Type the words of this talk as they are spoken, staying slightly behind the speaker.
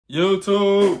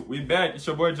YouTube, we back. It's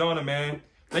your boy Jonah, man.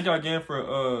 Thank y'all again for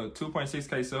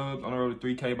 2.6K subs on the road to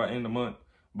 3K by end of the month.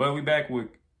 But we back with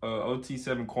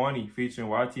OT7QUANNY featuring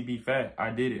YTB Fatt.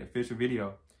 I did it, official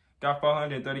video. Got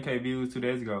 430K views 2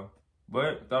 days ago.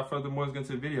 But without further ado, let's get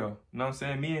into the video. You know what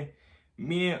I'm saying?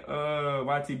 Me and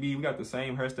YTB, we got the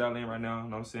same hairstyle in right now.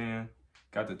 You know what I'm saying?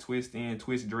 Got the twist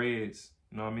dreads.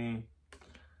 You know what I mean?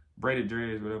 Braided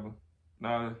dreads, whatever.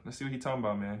 Nah, let's see what he talking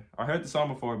about, man. I heard the song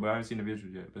before, but I haven't seen the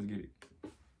visuals yet. Let's get it.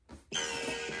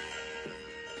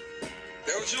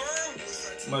 That what you on?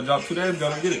 I'm gonna drop 2 days ago.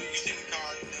 Let's get it.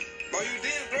 Oh, you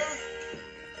did, bro?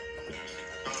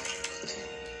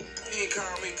 You ain't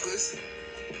call me pussy.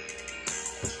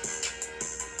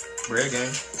 Bread Gang. You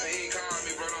ain't call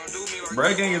me, bro. Don't do me like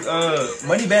Bread Gang is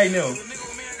money bag now. What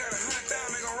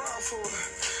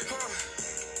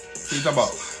you talking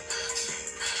about?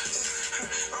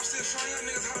 Showing young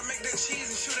niggas how to make that cheese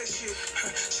and shoot that shit.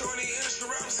 Showing these industry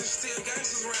rappers and still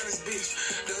gangsters around this bitch.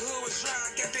 The hood was dry,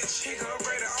 I got that chick, I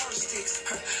upgraded all the sticks.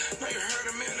 Now you heard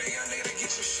a million young nigga that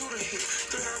get your shooter hit.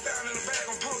 300,000 in the bag,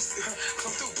 I'm posted.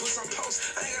 Come through, put some post.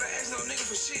 I ain't gotta ask no nigga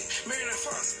for shit. Marion and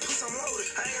Fox, put some loaded.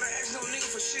 I ain't gotta ask no nigga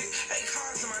for shit. 8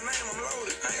 cars in my name, I'm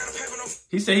loaded. I ain't gotta pay for no.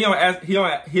 He said he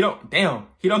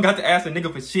don't got to ask a nigga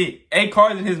for shit. 8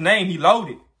 cars in his name, he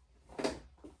loaded.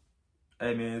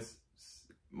 Hey man,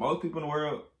 most people in the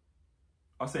world,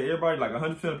 I say everybody, like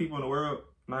 100% of people in the world,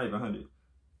 not even 100.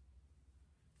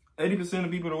 80%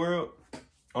 of people in the world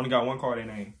only got 1 car in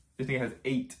their name. This nigga has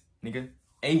 8, nigga.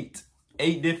 8.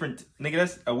 8 different, nigga,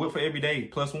 that's a whip for every day,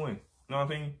 plus 1. You know what I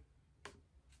mean?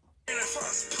 I ain't gotta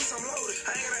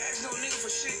ask no nigga for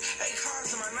shit. 8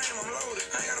 cars in my name, I'm loaded.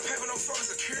 I ain't gotta pay for no fucking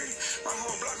security. My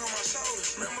whole block on my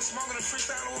shoulders. Remember smoking and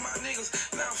freestyling with my niggas.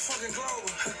 Now I'm fucking global.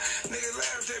 Niggas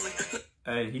laughed at me.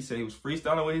 Hey, he said he was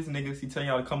freestyling with his niggas. He telling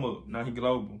y'all to come up. Now he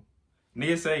global.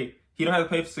 Niggas say he don't have to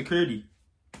pay for security.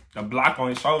 A block on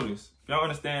his shoulders. If y'all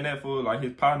understand that, fool, like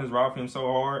his partners robbed him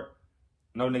so hard,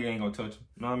 no nigga ain't gonna touch him.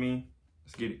 You know what I mean?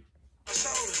 Let's get it.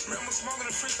 Remember smoking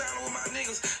and freestyling with my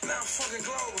niggas. Now I'm fucking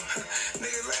global.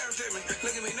 Niggas laughed at me.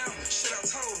 Look at me now. Shit, I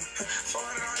told him.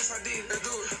 400 ice, I did it. Do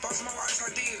it. Bought some more ice,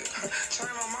 I did it.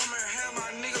 Changed my mama and had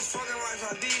my niggas fucking life,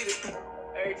 I did it.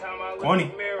 Every time I look in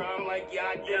the mirror, I'm like,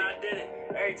 yeah, I did it.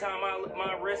 Every time I look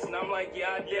my wrist, and I'm like,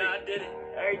 yeah, I did it.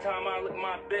 Every time I look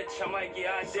my bitch, I'm like,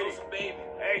 yeah, I did it, baby.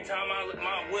 Every time I look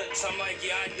my whips, I'm like,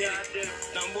 yeah, I did it.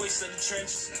 Now I'm boys to the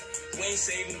trenches. We ain't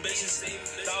saving bitches.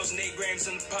 1,008 grams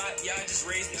in the pot, yeah, I just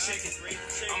raised the chicken.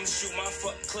 I'ma shoot my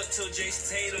fuck clip till Jason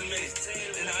Tatum in it.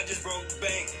 And I just broke the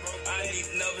bank. I need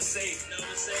another safe.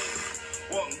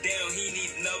 Walk down, he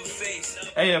need another face.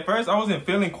 Hey, at first I wasn't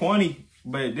feeling QUANNY,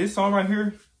 but this song right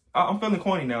here, I'm feeling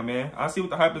QUANNY now, man. I see what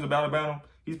the hype is about him.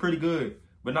 He's pretty good.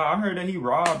 But nah, I heard that he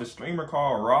robbed a streamer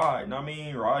called Raud. You know what I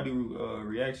mean? Raud do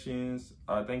reactions.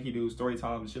 I think he do story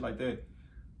times and shit like that.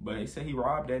 But he said he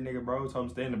robbed that nigga, bro. Told him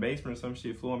to stay in the basement or some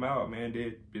shit. Flew him out, man.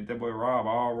 Did that boy Rob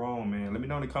all wrong, man. Let me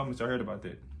know in the comments I heard about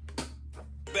that.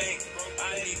 Bank,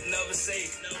 I need another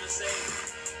safe.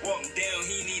 Walk down,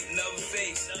 he need another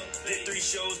face. Did 3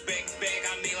 shows back to back,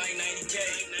 I made like 90K.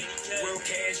 Real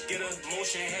cash getter,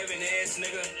 motion having ass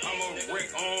nigga. I'm a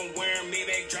Rick on wearing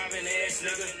Maybach driving ass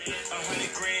nigga. 100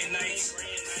 grand nights,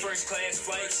 first class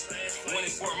flights. When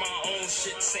it work my own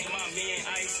shit, say my man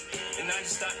ice. And I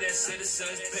just stopped at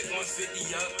Citizens, pick 150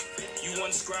 up. You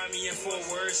wanna describe me in 4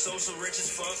 words, social rich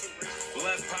as fuck.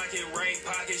 Left pocket, right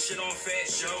pocket, shit on Fat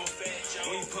Show.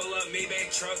 When you pull up Maybach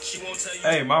truck, she won't tell you.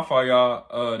 Hey, my fault, y'all.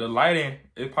 The lighting,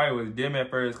 it probably was dim at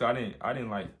first, cause I didn't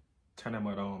like turn that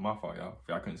much on. My fault, y'all. If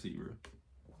y'all couldn't see, bro.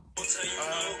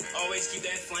 Always keep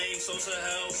that flame, so to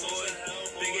hell, boy.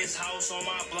 Biggest house on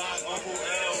my block, Uncle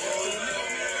L, boy.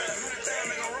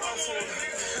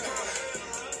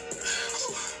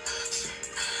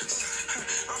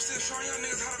 I'm still showing young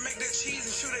niggas how to make that cheese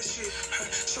and shoot that shit.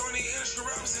 Showing these industry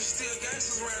rappers and still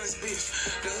gangsters around this bitch.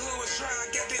 The hood was dry, I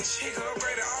got that chick, I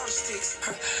upgraded all the sticks.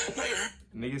 Now you heard.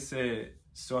 Niggas said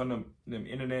showing them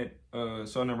internet,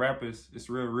 showing them rappers, it's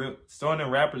real. Showing them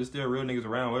rappers, it's still real niggas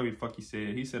around, whatever the fuck he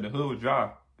said. He said the hood was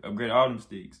dry, upgrade all them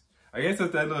sticks. I guess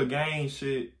that's that little gang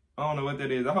shit. I don't know what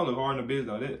that is. That hoe look hard in the bitch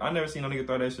though. I never seen no nigga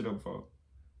throw that shit up before.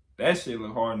 That shit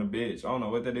look hard in the bitch. I don't know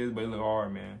what that is, but it look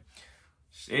hard, man.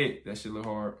 Shit, that shit look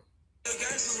hard.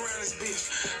 Gangsters around this bitch.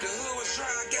 The hood was dry,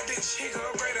 I got that chick, I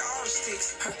upgraded all the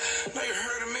sticks. Now you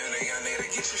heard a million young nigga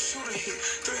that get your shooter hit.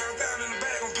 300,000 in the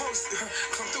bag, I'm posted.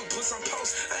 Come through, put some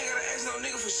post. I ain't gotta ask no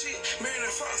nigga for shit. Marion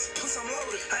and Fox, put some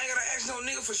loaded. I ain't gotta ask no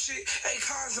nigga for shit. 8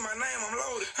 cars in my name, I'm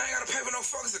loaded. I ain't gotta pay for no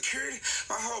fucking security.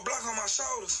 My whole block on my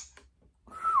shoulders.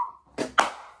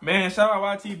 Man, shout out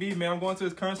YTB, man. I'm going to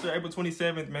his concert April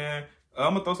 27th, man.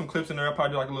 I'm gonna throw some clips in there. I'll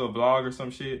probably do like a little vlog or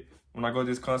some shit when I go to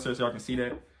this concert so y'all can see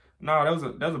that. Nah, that was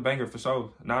a banger for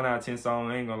sure. 9 out of 10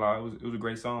 song. I ain't gonna lie, it was a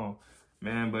great song,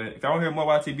 man. But if y'all want to hear more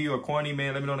YTB or Quanny,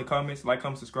 man, let me know in the comments. Like,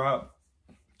 comment, subscribe.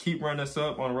 Keep running us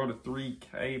up on the road to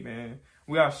 3K, man.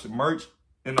 We got merch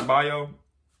in the bio.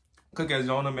 Cook as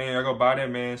Jonah, man. Y'all go buy that,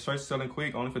 man. Shirts selling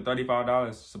quick, only for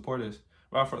 $35. Support us.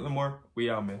 Without further more, we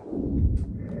out, man.